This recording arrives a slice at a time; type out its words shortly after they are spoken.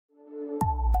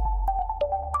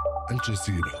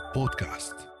الجزيرة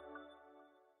بودكاست.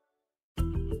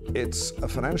 It's a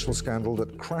financial scandal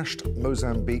that crashed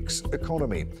Mozambique's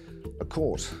economy. A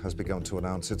court has begun to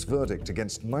announce its verdict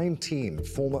against 19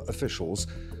 former officials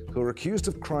who are accused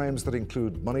of crimes that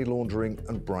include money laundering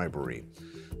and bribery.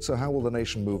 So how will the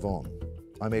nation move on?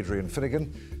 I'm Adrian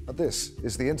Finighan, and this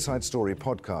is the Inside Story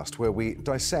podcast, where we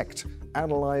dissect,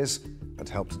 analyse, and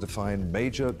help to define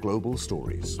major global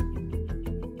stories.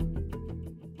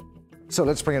 So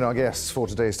let's bring in our guests for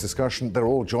today's discussion. They're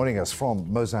all joining us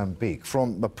from Mozambique.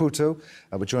 From Maputo,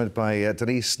 we're joined by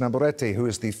Denise Namburete, who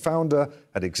is the founder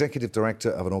and executive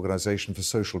director of an organisation for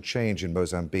social change in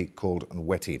Mozambique called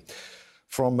Nweti.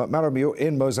 From Marramio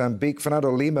in Mozambique,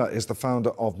 Fernando Lima is the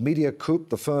founder of Media Coup,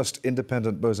 the first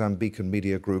independent Mozambican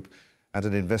media group and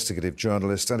an investigative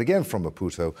journalist. And again from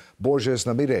Maputo, Borges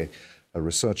Nhamirre, a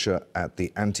researcher at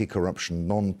the anti-corruption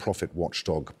non-profit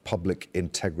watchdog Public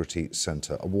Integrity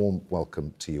Centre. A warm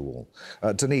welcome to you all.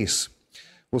 Denise,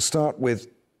 we'll start with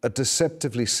a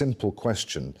deceptively simple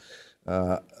question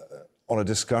on a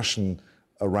discussion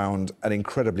around an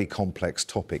incredibly complex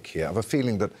topic here. I have a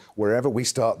feeling that wherever we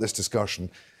start this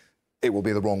discussion, it will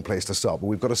be the wrong place to start, but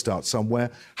we've got to start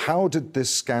somewhere. How did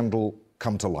this scandal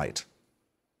come to light?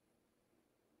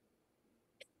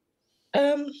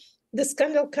 The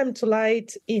scandal came to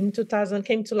light in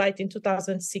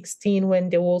 2016 when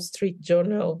the Wall Street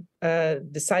Journal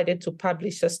decided to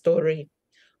publish a story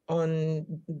on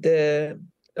the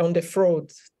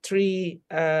fraud. Three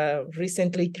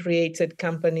recently created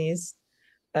companies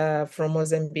from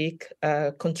Mozambique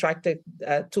contracted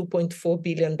 $2.4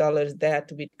 billion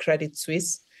debt with Credit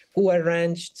Suisse, who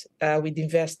arranged with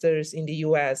investors in the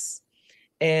US.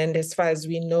 And as far as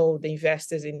we know, the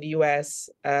investors in the US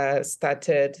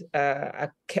started,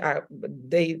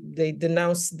 they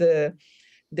denounced the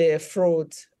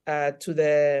fraud to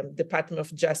the Department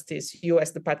of Justice,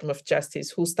 US Department of Justice,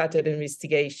 who started an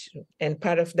investigation. And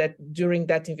part of that, during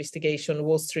that investigation,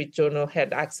 Wall Street Journal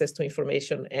had access to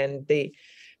information, and they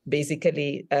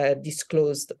basically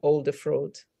disclosed all the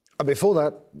fraud. And before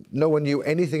that, no one knew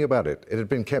anything about it. It had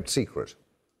been kept secret.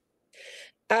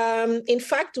 In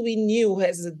fact, we knew,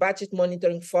 as a budget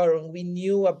monitoring forum, we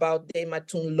knew about the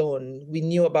Matun loan. We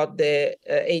knew about the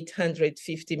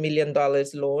 $850 million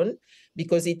loan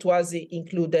because it was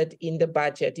included in the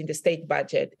budget, in the state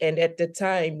budget. And at the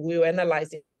time, we were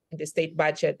analyzing the state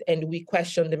budget, and we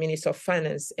questioned the Minister of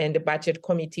Finance and the budget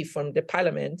committee from the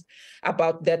parliament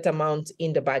about that amount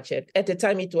in the budget. At the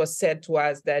time, it was said to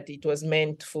us that it was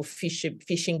meant for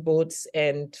fishing boats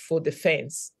and for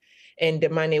defense. And the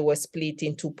money was split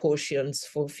into portions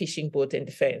for fishing boat and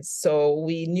defense. So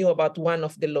we knew about one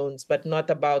of the loans, but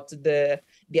not about the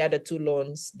other two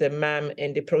loans, the MAM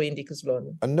and the Pro Indicus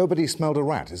loan. And nobody smelled a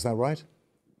rat, is that right?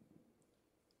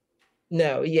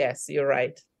 No, yes, you're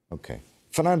right. Okay.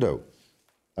 Fernando,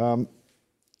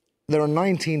 there are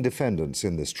 19 defendants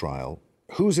in this trial.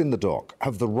 Who's in the dock?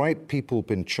 Have the right people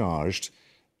been charged?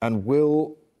 And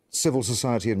will civil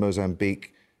society in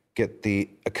Mozambique get the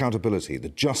accountability, the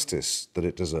justice that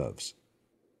it deserves?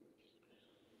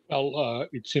 Well,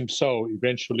 it seems so.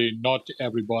 Eventually, not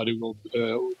everybody will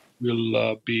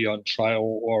be on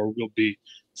trial or will be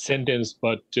sentenced,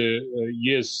 but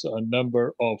yes, a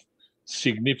number of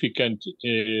significant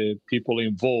people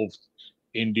involved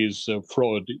in this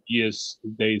fraud, yes,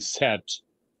 they sat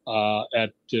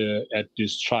at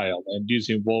this trial, and this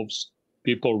involves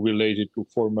people related to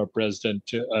former President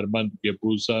Armando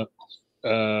Guebuza,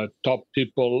 top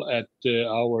people at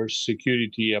our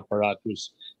security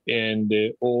apparatus, and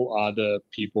all other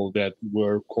people that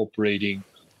were cooperating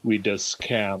with the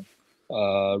scam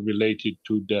related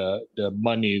to the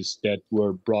monies that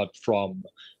were brought from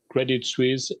Credit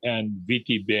Suisse and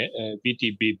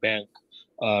VTB Bank,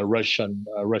 Russian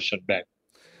bank.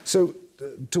 So,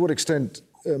 to what extent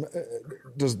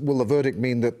will the verdict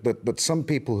mean that some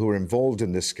people who are involved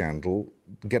in this scandal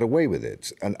get away with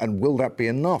it? And will that be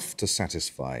enough to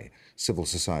satisfy civil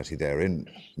society there in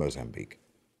Mozambique?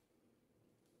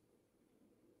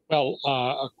 Well,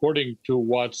 according to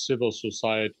what civil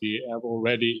society have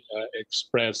already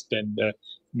expressed and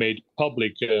made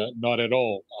public, not at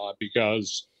all,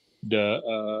 because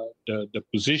the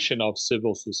position of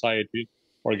civil society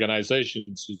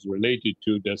organizations is related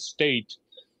to the state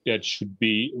that should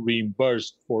be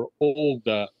reimbursed for all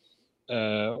the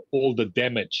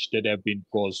damage that have been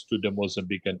caused to the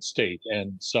Mozambican state.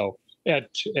 And so at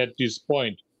this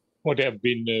point, what have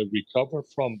been recovered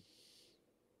from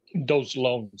those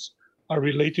loans are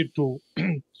related to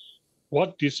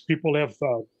what these people have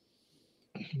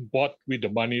bought with the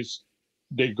monies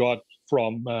they got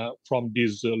from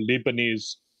this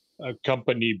Lebanese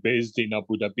company based in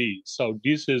Abu Dhabi. So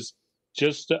this is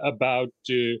just about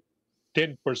 10%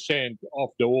 of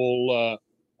the whole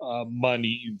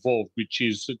money involved, which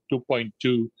is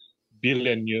 2.2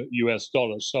 billion US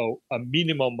dollars. So a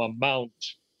minimum amount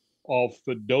of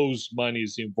those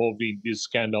monies involved in this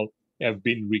scandal have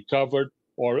been recovered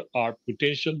or are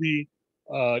potentially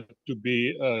to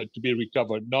be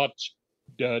recovered, not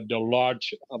the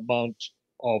large amount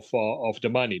of the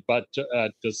money. But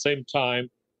at the same time,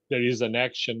 there is an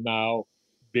action now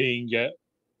being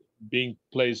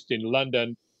placed in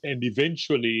London, and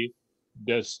eventually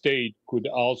the state could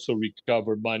also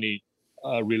recover money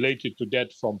related to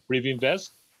that from Privinvest,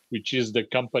 which is the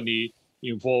company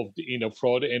involved in a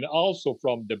fraud, and also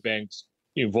from the banks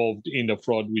involved in the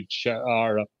fraud, which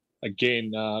are,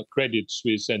 again, Credit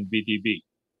Suisse and BDB.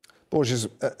 Borges,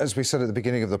 as we said at the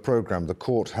beginning of the programme, the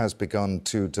court has begun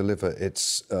to deliver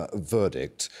its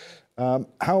verdict.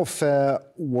 How fair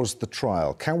was the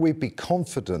trial? Can we be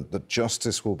confident that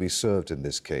justice will be served in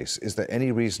this case? Is there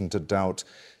any reason to doubt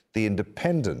the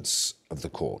independence of the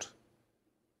court?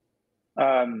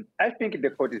 I think the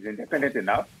court is independent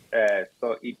enough,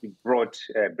 so it brought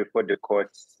before the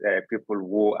courts people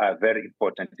who are very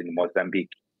important in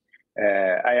Mozambique.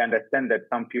 I understand that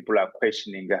some people are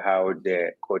questioning how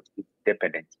the court is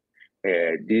independent.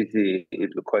 This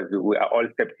is because we are all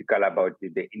skeptical about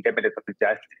the independence of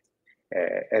justice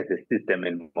as a system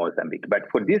in Mozambique. But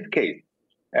for this case,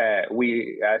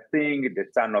 we are seeing the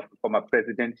son of the former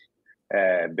president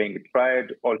being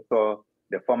tried, also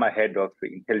the former head of the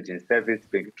intelligence service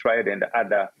being tried, and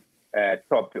other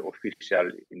top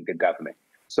officials in the government.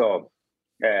 So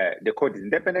the court is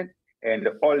independent, and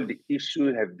all the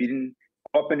issues have been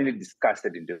openly discussed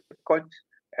in the court.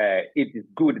 It is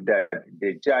good that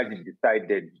the judge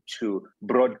decided to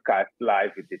broadcast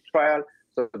live the trial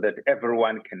so that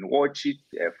everyone can watch it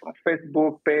from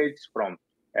Facebook page, from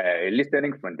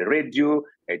listening from the radio,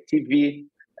 TV.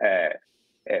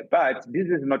 But this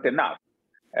is not enough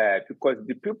because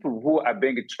the people who are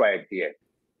being tried here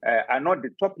are not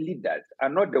the top leaders, are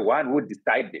not the one who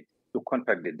decided to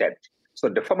contract the debt. So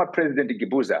the former President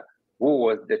Gibuza, who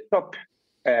was the top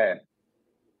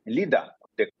leader of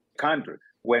the country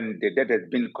when the debt has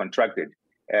been contracted,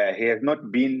 he has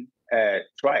not been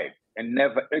tried and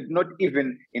not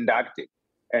even indicted.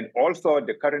 And also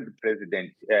the current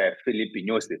president, Philippe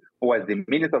Nyusi, who was the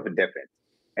Minister of Defense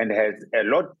and has a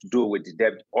lot to do with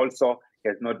debt, also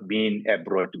has not been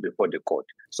brought before the court.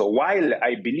 So while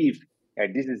I believe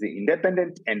this is an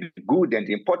independent and good and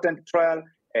important trial,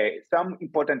 some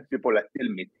important people are still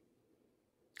missing.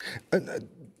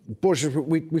 Borges,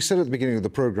 we said at the beginning of the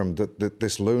programme that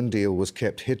this loan deal was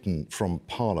kept hidden from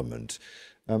Parliament.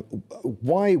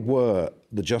 Why were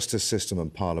the justice system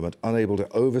and Parliament unable to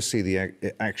oversee the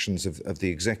actions of the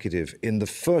executive in the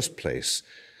first place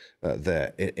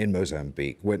there in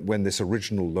Mozambique when this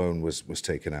original loan was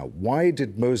taken out? Why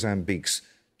did Mozambique's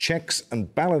checks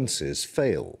and balances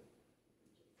fail?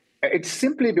 It's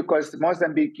simply because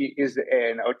Mozambique is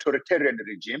an authoritarian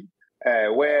regime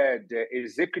where the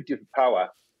executive power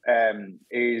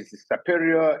is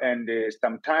superior and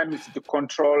sometimes it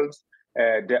controls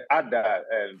the other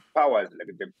powers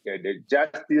like the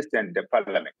justice and the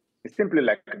parliament. It's simply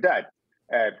like that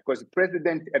because the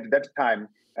president at that time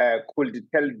could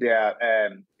tell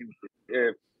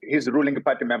his ruling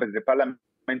party members of the parliament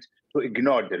to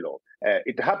ignore the law.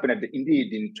 It happened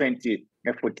indeed in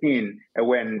 2014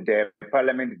 when the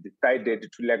parliament decided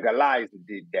to legalize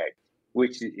the debt,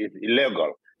 which is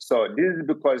illegal. So this is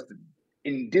because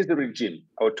in this regime,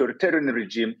 authoritarian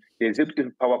regime, the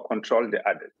executive power controls the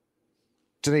others.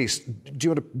 Denise, do you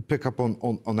want to pick up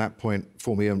on that point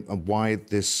for me and why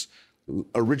this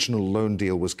original loan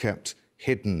deal was kept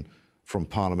hidden from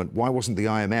Parliament? Why wasn't the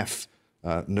IMF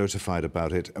notified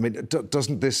about it? I mean,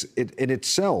 doesn't this in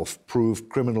itself prove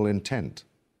criminal intent?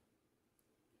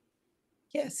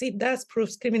 Yes, it does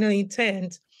prove criminal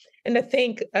intent. And I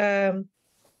think the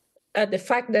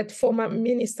fact that former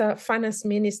finance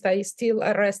minister is still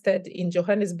arrested in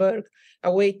Johannesburg,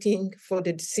 awaiting for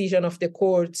the decision of the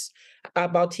courts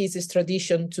about his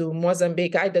extradition to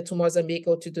Mozambique, either to Mozambique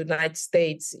or to the United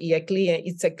States,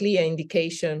 it's a clear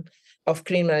indication of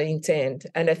criminal intent.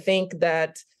 And I think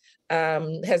that,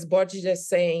 as Borges is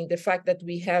saying, the fact that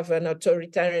we have an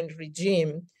authoritarian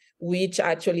regime, which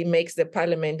actually makes the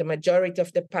parliament, the majority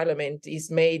of the parliament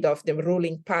is made of the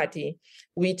ruling party,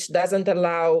 which doesn't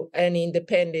allow any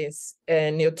independence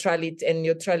and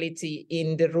neutrality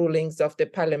in the rulings of the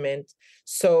parliament.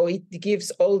 So it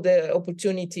gives all the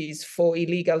opportunities for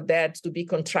illegal debt to be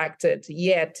contracted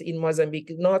yet in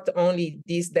Mozambique. Not only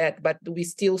this debt, but we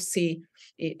still see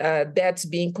debts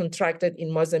being contracted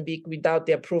in Mozambique without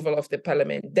the approval of the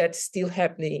parliament. That's still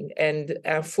happening. And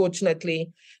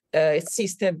unfortunately,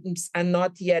 systems are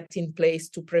not yet in place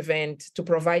to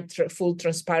provide full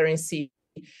transparency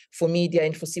for media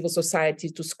and for civil society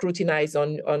to scrutinize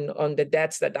on the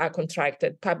debts that are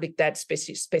contracted, public debts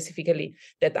specifically,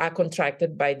 that are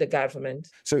contracted by the government.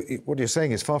 So what you're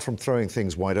saying is, far from throwing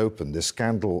things wide open, this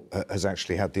scandal has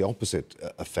actually had the opposite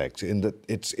effect, in that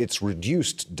it's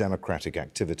reduced democratic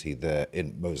activity there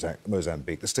in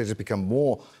Mozambique. The state has become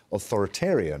more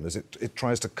authoritarian as it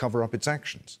tries to cover up its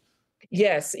actions.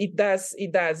 Yes, it does.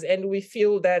 It does. And we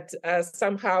feel that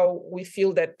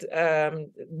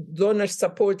donors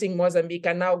supporting Mozambique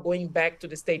are now going back to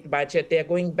the state budget. They are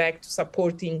going back to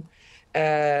supporting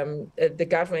the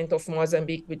government of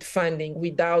Mozambique with funding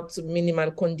without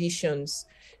minimal conditions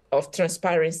of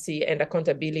transparency and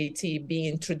accountability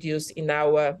being introduced in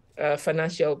our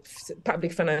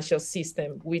public financial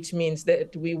system, which means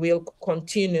that we will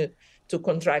continue to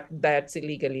contract debts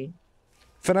illegally.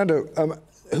 Fernando,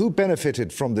 who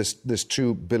benefited from this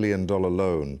 $2 billion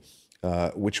loan,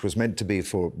 which was meant to be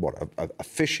for, a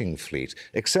fishing fleet?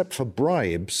 Except for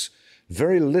bribes,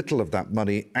 very little of that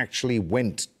money actually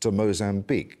went to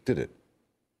Mozambique, did it?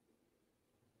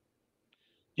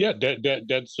 Yeah,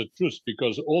 that's the truth,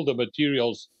 because all the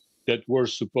materials that were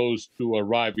supposed to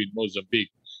arrive in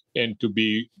Mozambique and to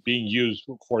be being used,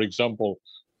 for example,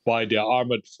 by the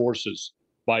armed forces,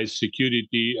 by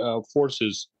security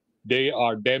forces, they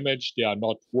are damaged. They are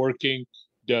not working.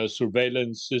 The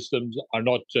surveillance systems are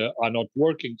not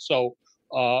working. So,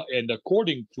 and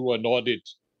according to an audit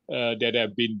that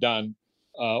have been done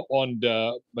on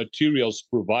the materials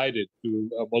provided to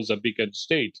Mozambican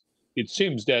state, it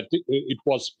seems that it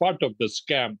was part of the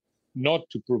scam not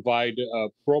to provide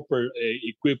proper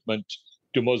equipment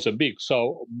to Mozambique.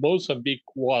 So Mozambique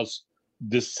was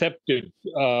deceptive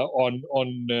on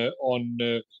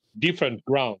different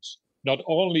grounds. Not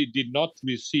only did not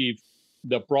receive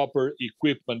the proper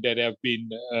equipment that have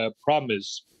been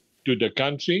promised to the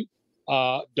country,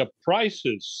 the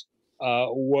prices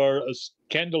were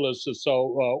scandalous. So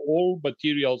all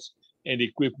materials and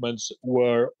equipments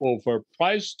were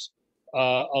overpriced.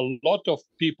 A lot of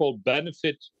people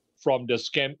benefit from the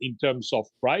scam in terms of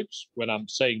bribes. When I'm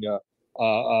saying a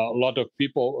lot of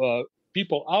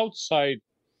people outside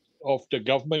of the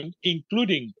government,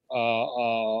 including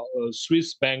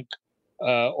Swiss bank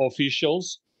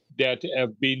officials that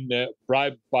have been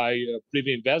bribed by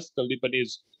Privinvest, the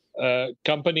Lebanese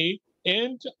company,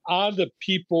 and other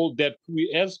people that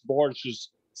we, as Borges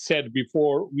said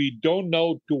before, we don't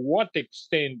know to what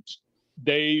extent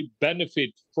they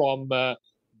benefit from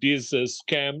this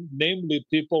scam, namely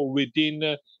people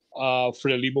within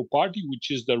Frelimo party,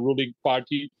 which is the ruling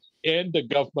party, and the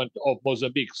government of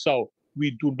Mozambique. So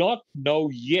we do not know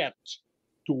yet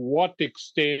to what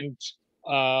extent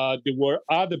there were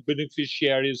other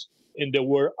beneficiaries and there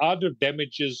were other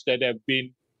damages that have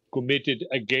been committed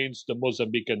against the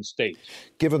Mozambican state.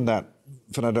 Given that,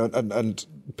 Fernando, and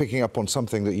picking up on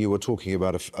something that you were talking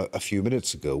about a few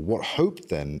minutes ago, what hope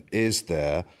then is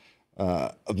there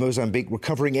of Mozambique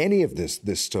recovering any of this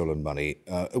stolen money,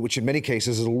 which in many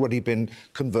cases has already been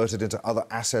converted into other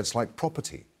assets like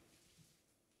property?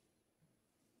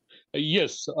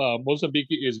 Yes, Mozambique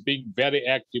is being very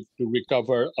active to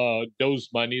recover those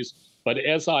monies. But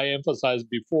as I emphasized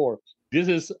before, this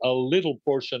is a little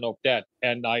portion of that.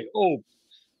 And I hope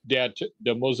that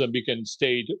the Mozambican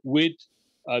state, with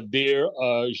their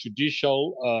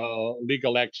judicial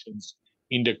legal actions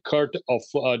in the court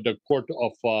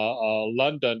of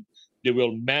London, they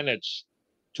will manage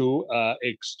to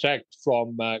extract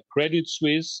from Credit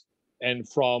Suisse and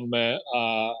from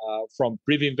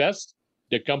Privinvest,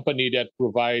 the company that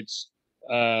provides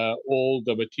all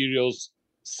the materials,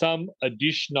 some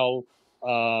additional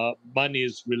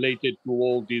monies related to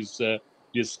all these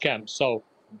scams. So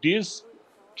this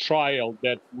trial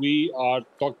that we are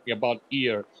talking about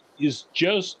here is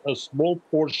just a small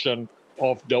portion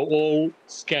of the whole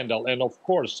scandal. And of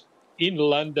course, in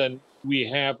London, we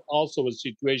have also a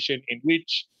situation in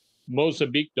which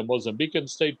Mozambique, the Mozambican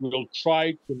state, will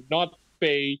try to not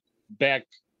pay back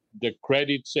the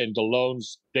credits and the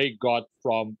loans they got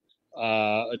from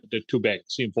the two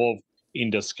banks involved in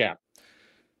the scam.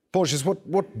 Borges,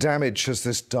 what damage has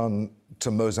this done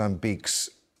to Mozambique's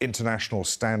international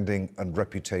standing and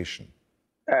reputation?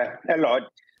 A lot.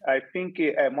 I think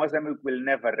Mozambique will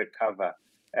never recover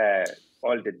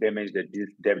all the damage that this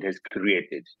debt has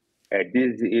created.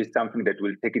 This is something that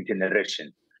will take a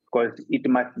generation because it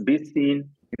must be seen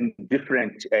in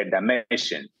different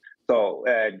dimensions. So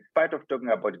part of talking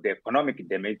about the economic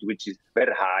damage, which is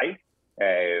very high,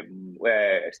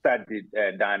 study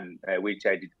done, which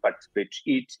I did participate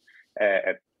in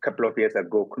a couple of years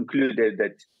ago, concluded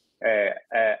that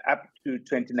up to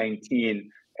 2019,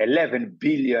 11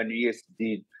 billion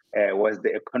USD was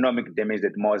the economic damage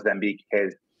that Mozambique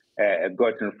has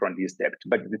gotten from this debt.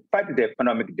 But despite the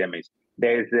economic damage,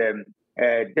 there's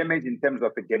damage in terms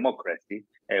of democracy,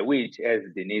 which, as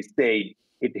Denise said,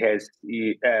 it has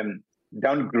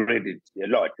downgraded a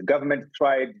lot. The government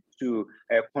tried to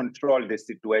control the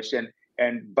situation,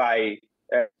 and by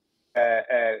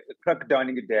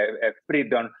crackdowning the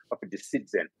freedom of the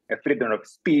citizen, freedom of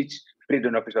speech,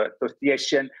 freedom of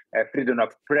association, freedom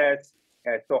of press.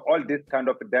 So all this kind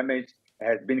of damage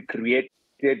has been created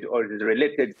or is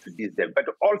related to this debt. But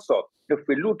also, if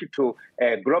we look to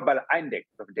a global index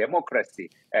of democracy,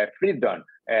 freedom,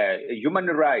 human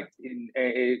rights,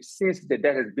 since the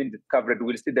debt has been discovered,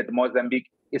 we'll see that Mozambique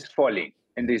is falling,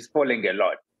 and is falling a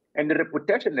lot. And the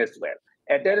reputation as well.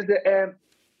 There is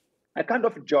a kind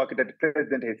of joke that the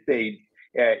president has said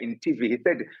in TV. He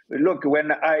said, "Look,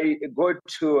 when I go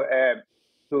to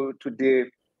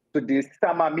the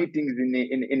summer meetings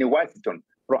in Washington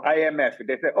from IMF,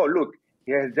 they say, oh, look,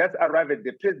 he has just arrived as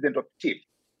the president of chiefs."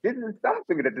 This is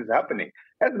something that is happening.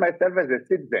 As myself as a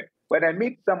citizen, when I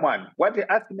meet someone, what they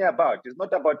ask me about is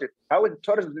not about how is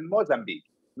tourism in Mozambique,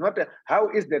 not how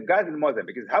is the gas in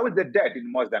Mozambique, it's how is the debt in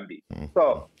Mozambique.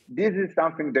 So this is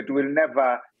something that will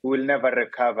never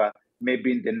recover,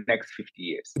 maybe in the next 50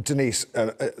 years. Denise,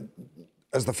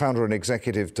 as the founder and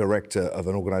executive director of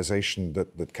an organization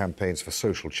that campaigns for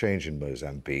social change in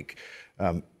Mozambique,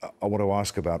 I want to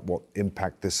ask about what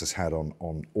impact this has had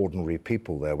on ordinary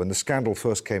people there. When the scandal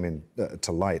first came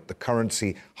to light, the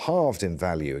currency halved in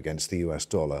value against the US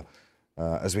dollar.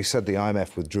 As we said, the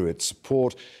IMF withdrew its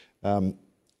support. How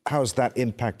has that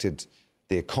impacted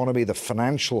the economy, the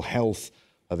financial health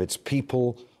of its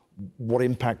people? What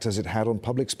impact has it had on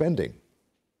public spending?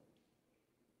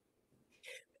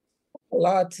 A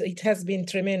lot. It has been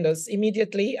tremendous.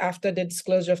 Immediately after the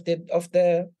disclosure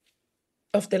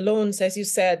of the loans, as you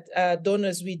said,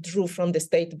 donors withdrew from the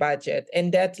state budget,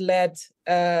 and that led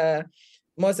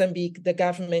Mozambique, the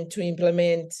government, to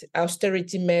implement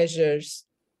austerity measures,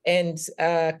 and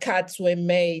cuts were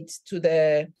made to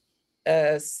the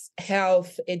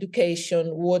health,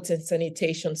 education, water and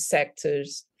sanitation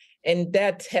sectors. And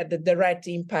that had a direct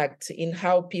impact in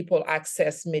how people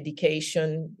access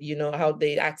medication, how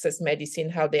they access medicine,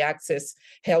 how they access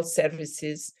health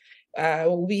services.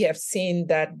 We have seen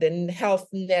that the health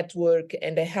network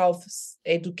and the health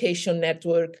education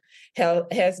network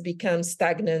has become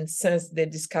stagnant since the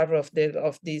discovery of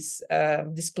this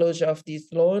disclosure of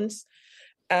these loans.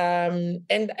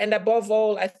 And above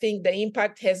all, I think the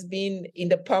impact has been in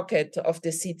the pocket of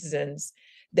the citizens.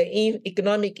 The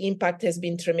economic impact has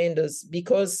been tremendous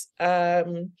because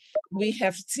we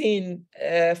have seen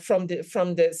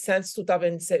since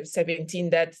 2017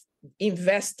 that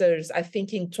investors are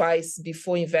thinking twice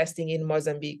before investing in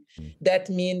Mozambique. That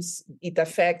means it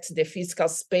affects the fiscal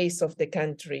space of the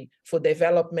country for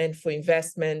development, for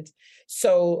investment.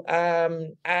 So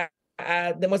the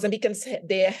Mozambicans,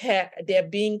 they are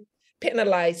being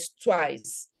penalized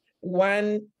twice.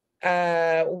 One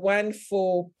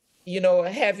for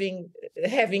having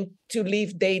to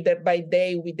live day by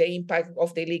day with the impact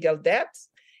of the illegal debt,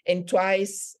 and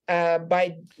twice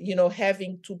by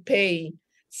having to pay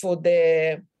for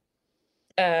the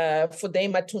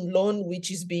Ematun loan,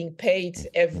 which is being paid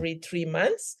every 3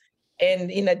 months.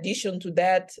 And in addition to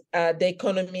that, the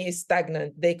economy is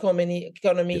stagnant. The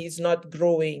economy is not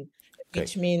growing,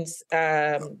 which means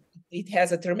it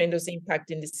has a tremendous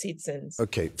impact in the citizens.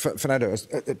 Okay, Fernando,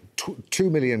 2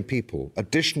 million people,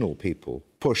 additional people,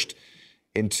 pushed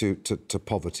into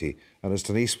poverty. And as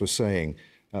Denise was saying,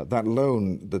 that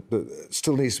loan that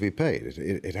still needs to be paid.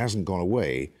 It hasn't gone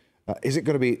away. Is it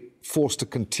going to be forced to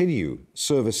continue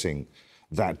servicing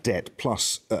that debt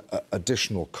plus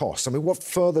additional costs? I mean, what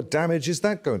further damage is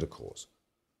that going to cause?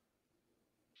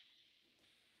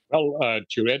 Well,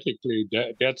 theoretically,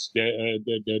 that's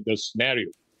the scenario.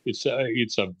 It's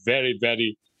a very,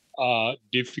 very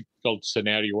difficult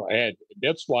scenario ahead.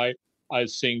 That's why I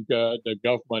think the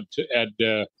government had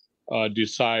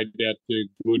decided that a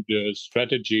good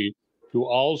strategy to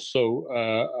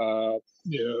also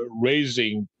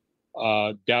raising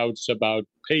doubts about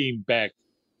paying back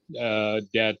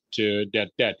that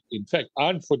debt. In fact,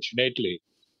 unfortunately,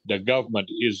 the government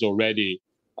is already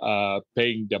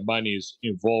paying the monies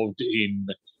involved in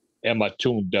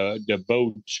Ematun, the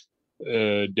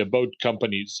boat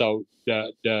company. So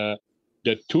the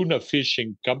tuna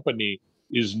fishing company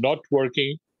is not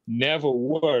working, never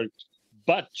worked,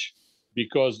 but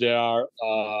because there are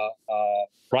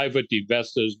private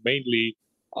investors, mainly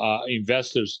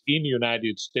investors in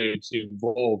United States,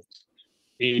 involved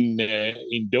in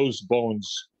those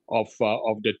bonds of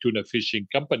the tuna fishing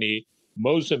company,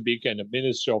 Mozambique and the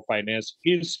Ministry of Finance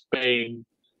is paying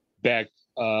back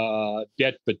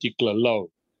that particular loan.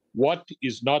 What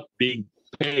is not being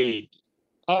paid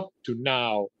up to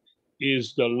now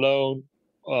is the loan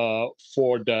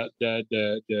for the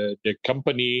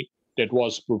company that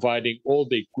was providing all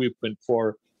the equipment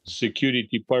for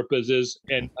security purposes,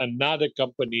 and another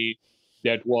company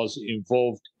that was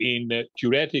involved in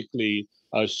theoretically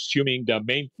assuming the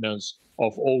maintenance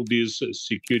of all these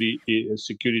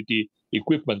security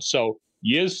equipment. So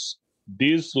yes,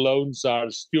 these loans are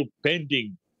still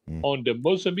pending on the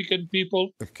Mozambican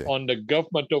people, on the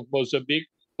government of Mozambique,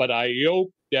 but I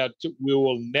hope that we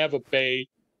will never pay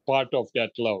part of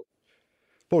that loan.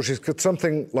 Borges, could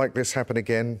something like this happen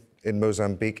again in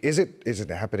Mozambique? Is it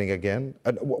happening again?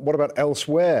 And what about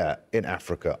elsewhere in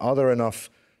Africa? Are there enough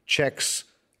checks,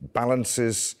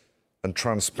 balances, and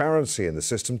transparency in the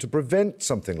system to prevent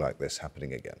something like this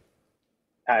happening again?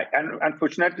 And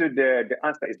unfortunately, the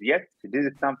answer is yes. This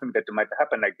is something that might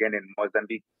happen again in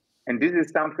Mozambique. And this is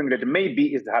something that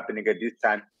maybe is happening at this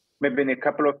time. Maybe in a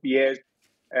couple of years,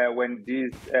 when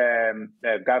this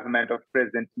government of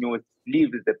President News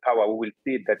leaves the power, we will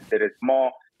see that there is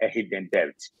more hidden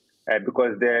debt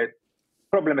because the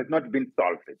problem has not been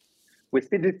solved. We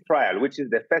see this trial, which is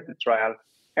the first trial,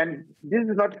 and this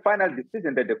is not final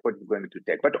decision that the court is going to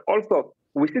take. But also,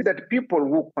 we see that people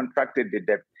who contracted the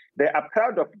debt, they are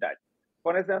proud of that.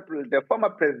 For example, the former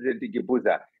president,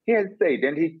 Gibuza, he has said,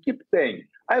 and he keeps saying,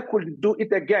 I could do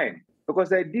it again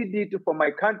because I did it for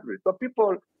my country. So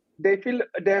people, they feel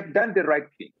they have done the right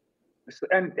thing. So,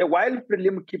 and while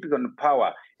Frelimo keeps on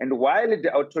power, and while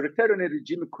the authoritarian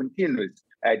regime continues,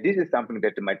 this is something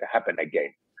that might happen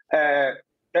again.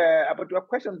 About your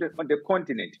question on the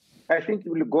continent, I think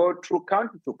we will go through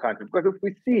country to country, because if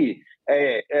we see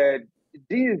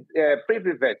these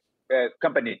private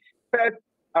company first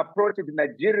approached the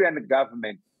Nigerian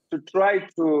government to try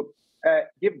to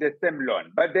give the same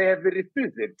loan, but they have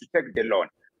refused to take the loan.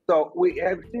 So we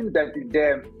have seen that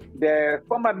the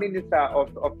former minister of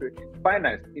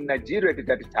finance in Nigeria at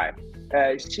that time,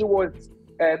 she was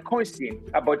conscious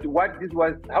about what this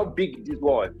was, how big this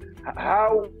was,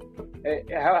 how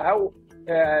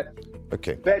bad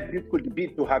this could be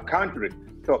to her country.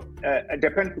 So it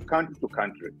depends from country to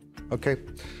country. Okay.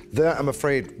 There, I'm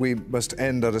afraid we must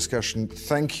end our discussion.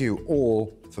 Thank you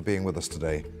all for being with us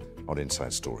today on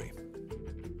Inside Story.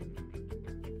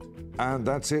 And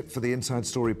that's it for the Inside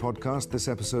Story podcast. This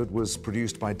episode was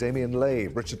produced by Damien Lay,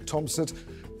 Richard Thompson,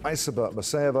 Isaba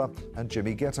Maseva, and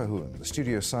Jimmy Getahun. The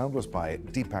studio sound was by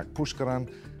Deepak Pushkaran,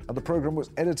 and the program was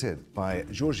edited by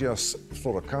Georgios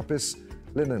Florakapis,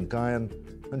 Linan Gayan,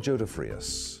 and Joda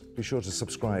Frias. Be sure to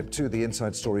subscribe to the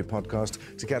Inside Story podcast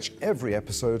to catch every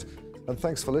episode. And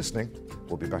thanks for listening.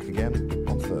 We'll be back again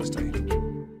on Thursday.